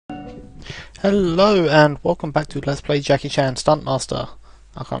Hello and welcome back to Let's Play Jackie Chan Stuntmaster.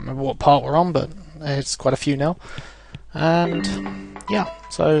 I can't remember what part we're on, but it's quite a few now. And yeah,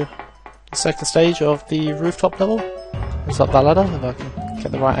 so the second stage of the rooftop level. It's up that ladder, if I can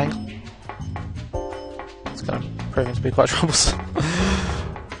get the right angle. It's kind of proving to be quite troublesome.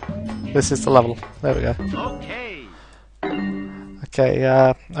 This is the level. There we go. Okay,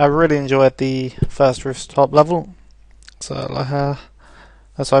 I really enjoyed the first rooftop level, so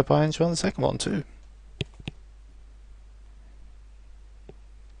let's hope I enjoy the second one too.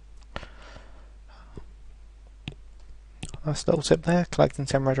 Nice little tip there, collecting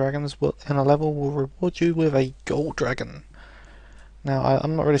 10 red dragons in a level will reward you with a gold dragon. Now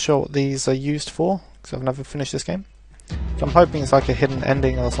I'm not really sure what these are used for, because I've never finished this game. So I'm hoping it's like a hidden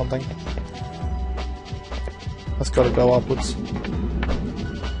ending or something. That's got to go upwards.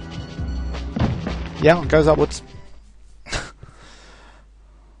 Yeah, it goes upwards.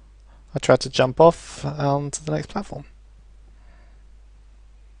 I tried to jump off onto the next platform.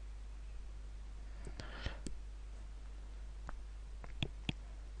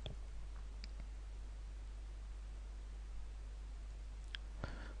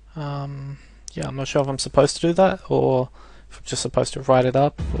 Yeah, I'm not sure if I'm supposed to do that or if I'm just supposed to ride it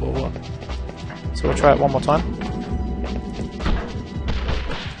up or what. So we'll try it one more time.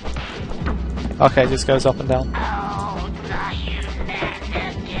 Okay, it just goes up and down.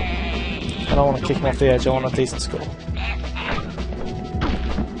 I don't want to kick him off the edge, I want a decent score.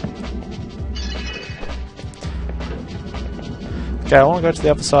 Okay, I want to go to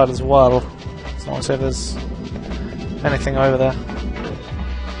the other side as well. So I want to see if there's anything over there.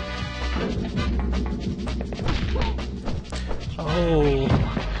 Oh,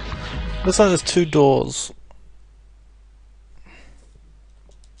 looks like there's two doors.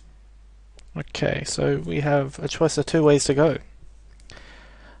 Okay, so we have a choice of two ways to go.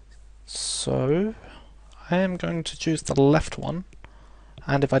 So I am going to choose the left one,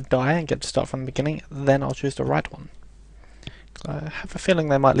 and if I die and get to start from the beginning, then I'll choose the right one. I have a feeling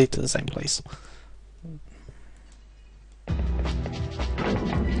they might lead to the same place.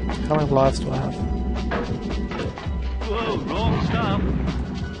 How many lives do I have? Whoa, wrong stuff.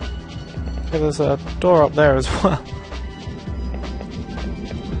 Okay, there's a door up there as well.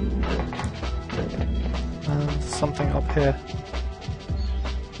 And something up here.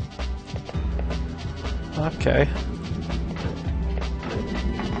 Okay.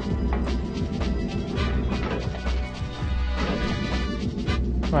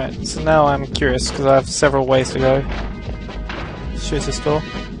 Right, so now I'm curious because I have several ways to go. Choose this door.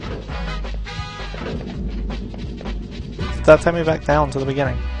 Did that take me back down to the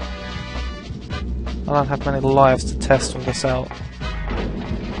beginning? I don't have many lives to test all this out.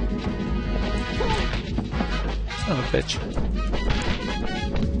 Son of a bitch.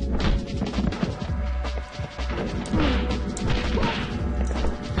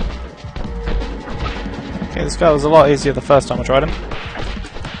 Okay, this guy was a lot easier the first time I tried him.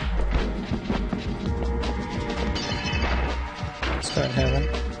 Let's go in here then.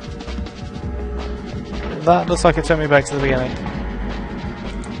 That looks like it took me back to the beginning.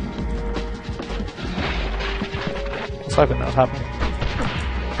 I was hoping that would happen.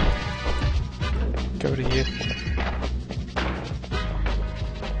 Go to you.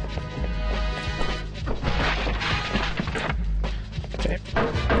 Okay.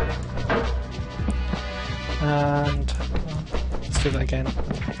 And let's do that again.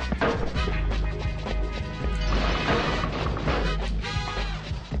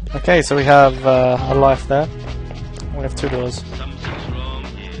 Okay, so we have a life there. We have two doors. Something's wrong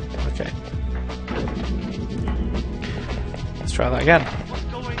here. Okay. Let's try that again. What's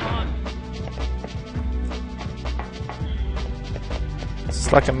going on?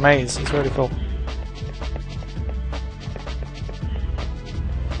 It's like a maze. It's really cool.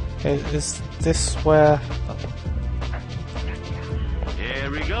 Okay, is this where... Here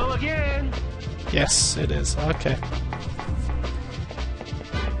we go again. Yes, it is. Okay.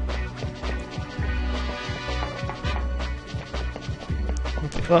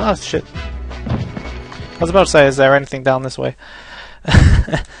 Oh shit. I was about to say, is there anything down this way?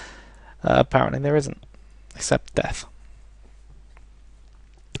 Apparently there isn't. Except death.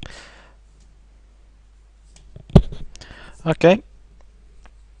 Okay.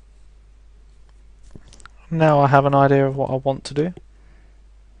 Now I have an idea of what I want to do.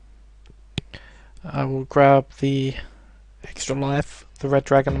 I will grab the extra life, the red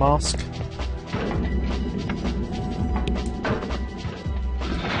dragon mask.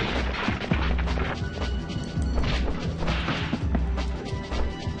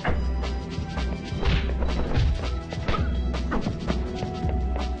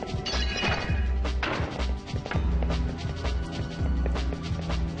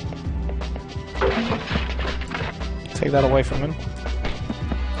 take that away from him.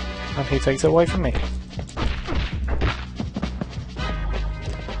 And he takes it away from me.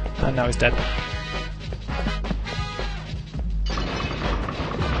 And now he's dead.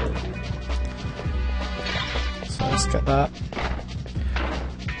 So let's get that.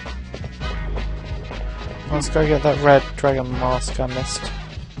 Let's go get that red dragon mask I missed.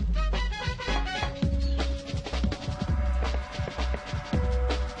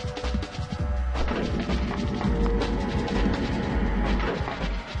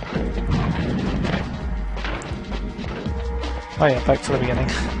 Oh yeah, back to the beginning.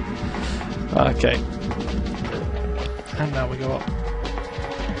 Okay. And now we go up.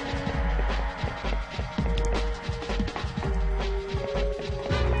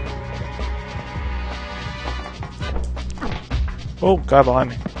 Oh, guy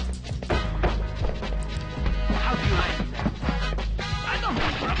behind me. How do you like that? I don't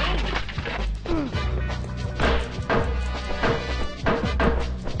have trouble.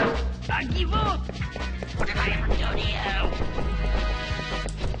 I give up. What did I ever do to you?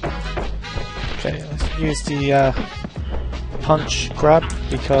 Okay, let's use the punch grab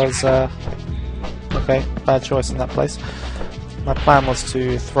because, okay, bad choice in that place. My plan was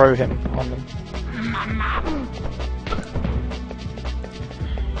to throw him on them.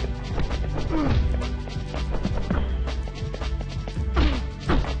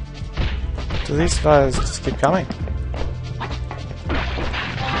 Do these guys just keep coming?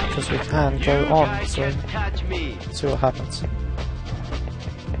 Because we can go on, so let's see what happens.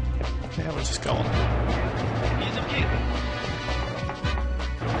 Yeah, we'll just go on.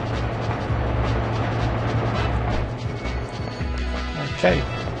 Okay,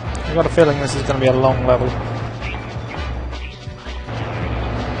 I've got a feeling this is going to be a long level.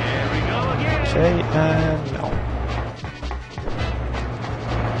 Okay, and no.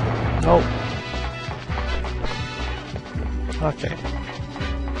 Nope. Okay.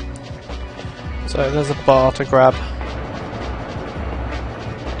 So there's a bar to grab.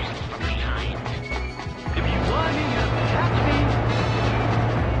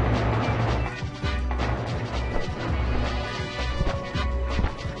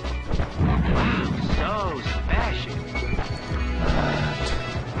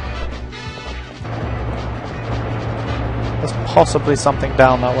 There's possibly something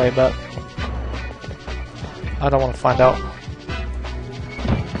down that way, but I don't want to find out.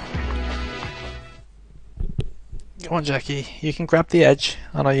 Come on, Jackie. You can grab the edge.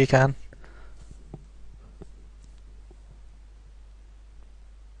 I know you can.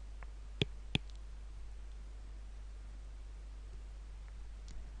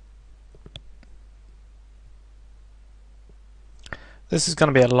 This is going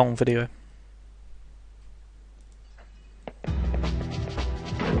to be a long video.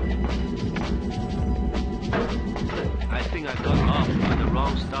 I think I got off on the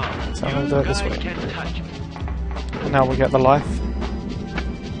wrong start. So I'm going to do it this way. Can't touch me. And now we get the life.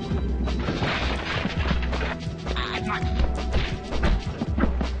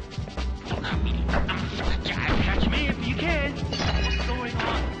 Catch me if you can. What's going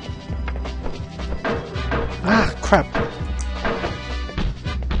on? Ah, crap.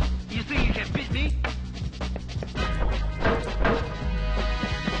 You think you can beat me?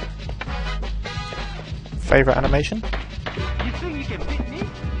 Favorite animation? You think you can beat me?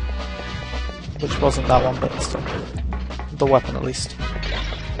 Which wasn't that one, but still. The weapon, at least.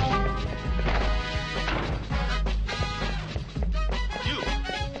 You.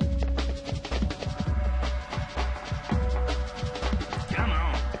 Come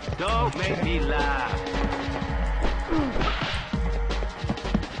on. Don't make me laugh.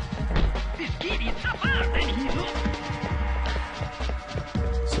 This kid is tougher than he looks.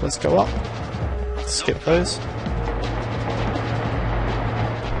 So let's go up. Skip those.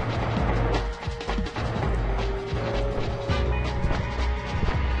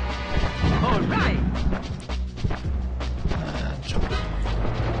 All right. And jump.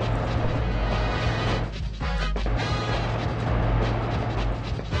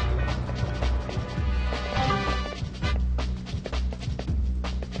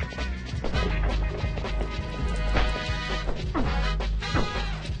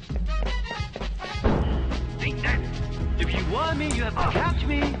 Think that. If you want me, you have to catch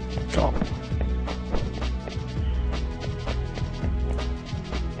me. Come on.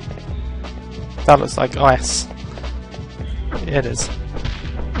 That looks like ice. It is.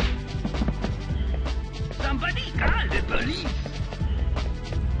 Somebody call the police.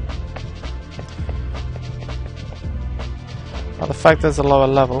 Now the fact there's a lower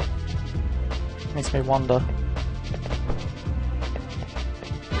level makes me wonder.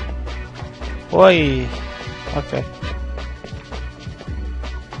 Oi! Okay.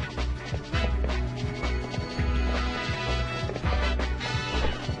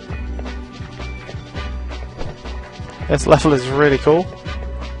 This level is really cool,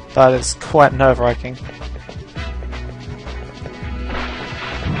 but it's quite nerve-wracking.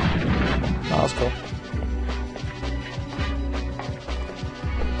 That was cool.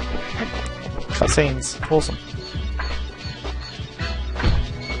 Cutscenes, awesome.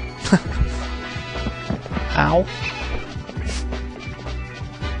 Ow.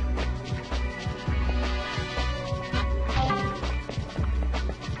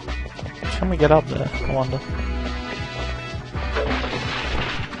 Can we get up there? I wonder.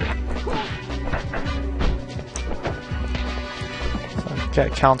 So get a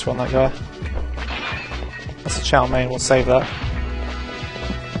counter on that guy. That's a chow mein, we'll save that.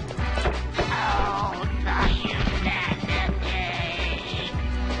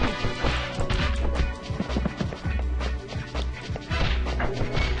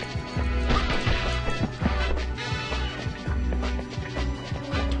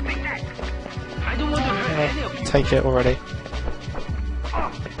 Take it already.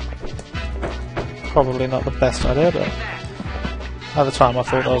 Probably not the best idea, but at the time I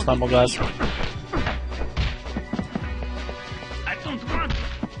thought there was no more guys.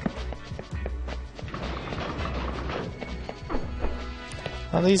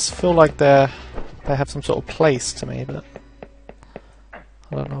 Now these feel like they have some sort of place to me, but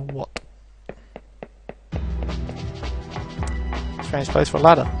I don't know what. Strange place for a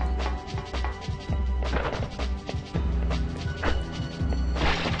ladder.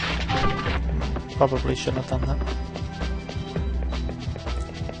 Probably shouldn't have done that.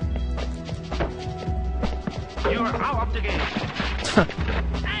 You're out of the game.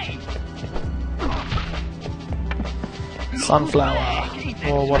 Sunflower,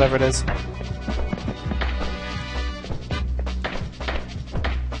 or whatever it is. Is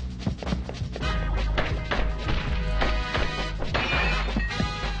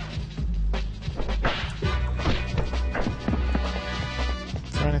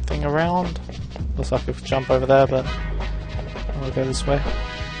there anything around? Looks like I could jump over there, but I'll go this way.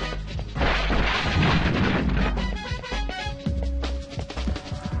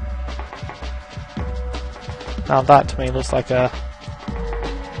 Now that to me looks like a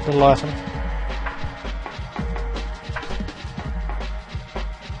little item.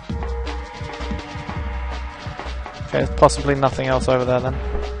 Okay, there's possibly nothing else over there then.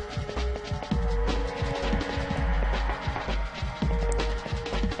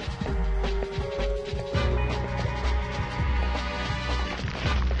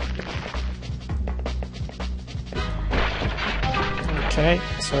 Okay,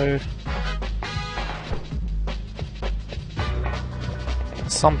 so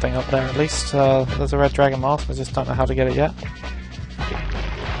something up there at least. There's a red dragon mask, I just don't know how to get it yet.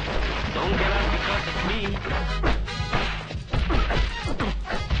 Don't get out because of me.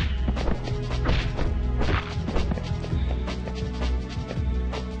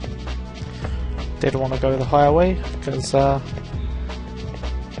 Did want to go the higher way because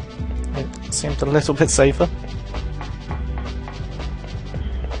it seemed a little bit safer.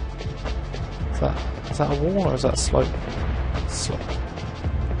 Is that a wall or is that a slope? Slope.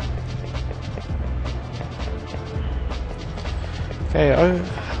 Okay, oh,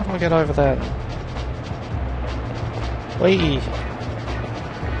 how do I get over there? Wait.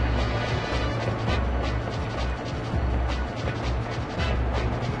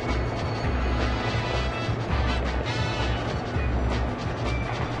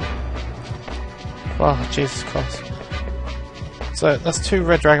 Oh, Jesus Christ. So, that's 2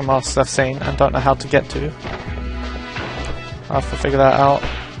 red dragon masks I've seen and don't know how to get to. I'll have to figure that out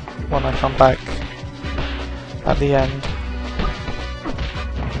when I come back at the end.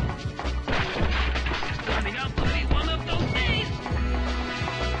 Turning out to be one of those days.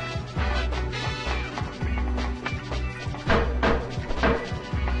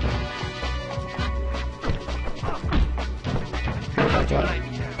 Okay.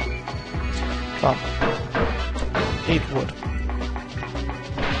 Come. Eat wood.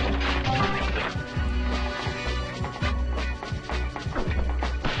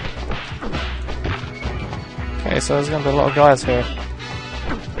 Okay, so there's going to be a lot of guys here.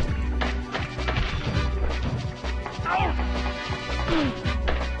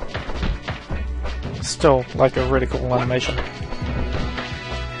 Still, like a really cool animation.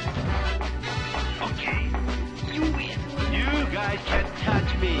 Okay, you win. You guys can't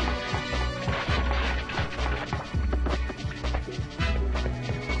touch me.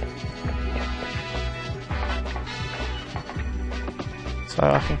 So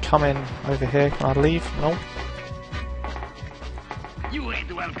I can come in over here. Can I leave? No. You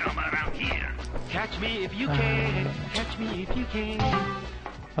ain't welcome around here. Catch me if you can. Catch me if you can.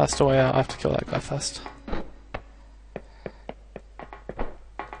 That's the way out. I have to kill that guy first.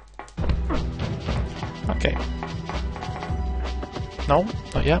 Okay. No,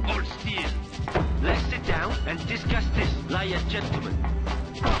 not yet. Hold still. Let's sit down and discuss this like a gentleman.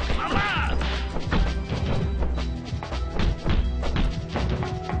 Mama!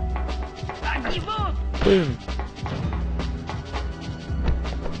 À niveau. Boom.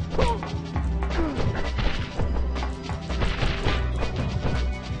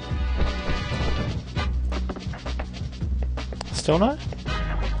 Still no?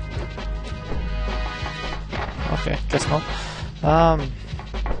 Okay, guess not.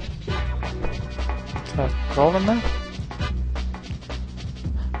 So roll in there?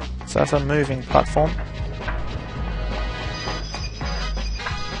 So that's a moving platform.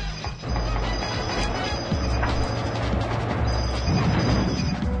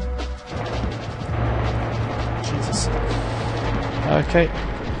 Jesus. Okay.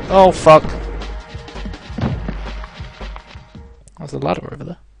 Oh fuck. There's a ladder over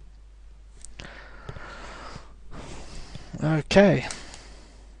there. Okay.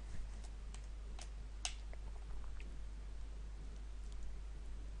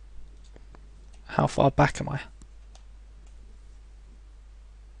 How far back am I?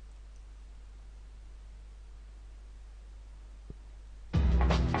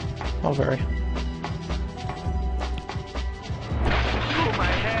 Not very. Oh, my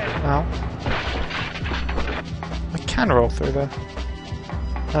head! Ow. I can roll through there.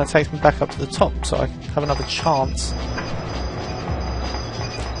 And that takes me back up to the top, so I have another chance.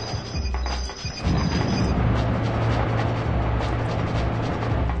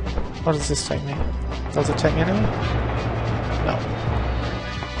 What does this take me? Does it take me anywhere? No.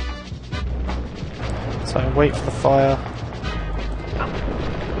 So I wait for the fire.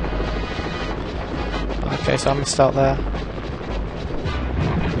 Okay, so I missed out there.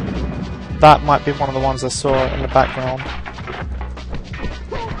 That might be one of the ones I saw in the background.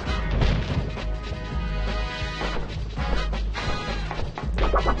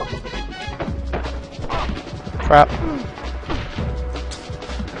 Crap.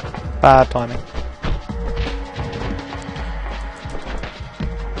 Bad timing.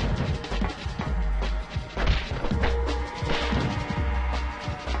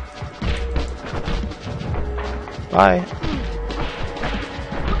 Bye.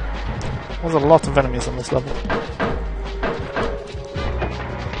 There's a lot of enemies on this level.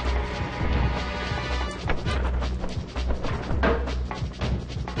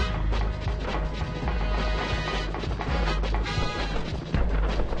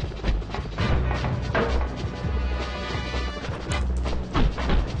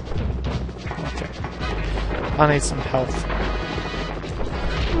 I need some health.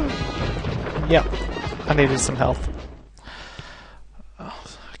 Yep, I needed some health.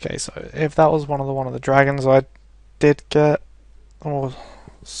 Okay, so if that was one of the dragons I did get or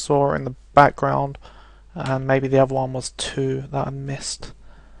saw in the background, and maybe the other one was 2 that I missed.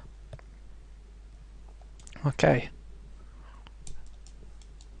 Okay.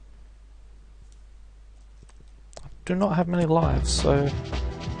 I do not have many lives, so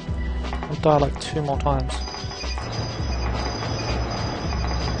I'll die like 2 more times.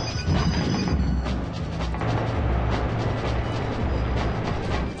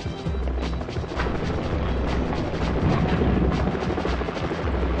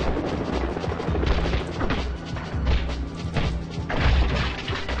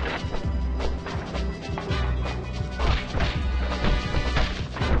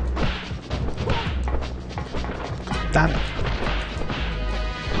 Damn it.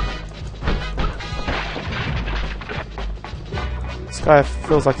 This guy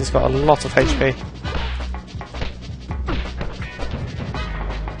feels like he's got a lot of HP.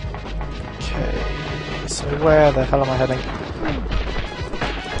 Okay, so where the hell am I heading?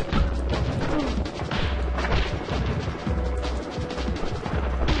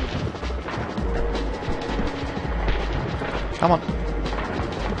 Come on.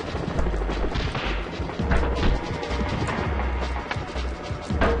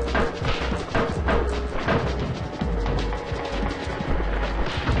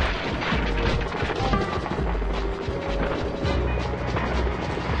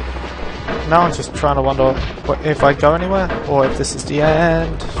 Now I'm just trying to wonder if I go anywhere, or if this is the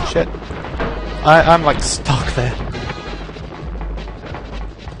end. Shit. I'm like stuck there.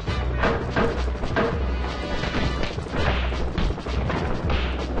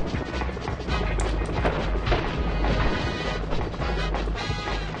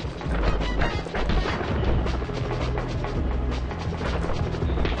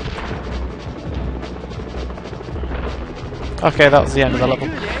 Okay, that was the end of the level.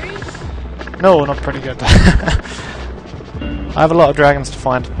 No, not pretty good. I have a lot of dragons to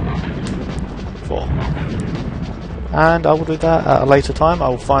find. 4. and I will do that at a later time. I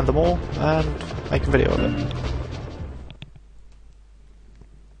will find them all and make a video of it.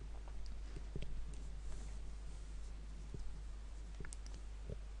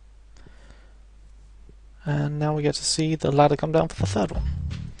 And now we get to see the ladder come down for the third one.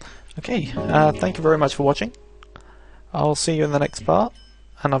 Okay, thank you very much for watching. I'll see you in the next part,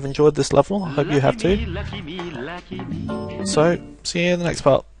 and I've enjoyed this level. I hope you have too. Lucky me, lucky me. So, see you in the next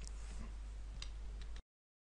part.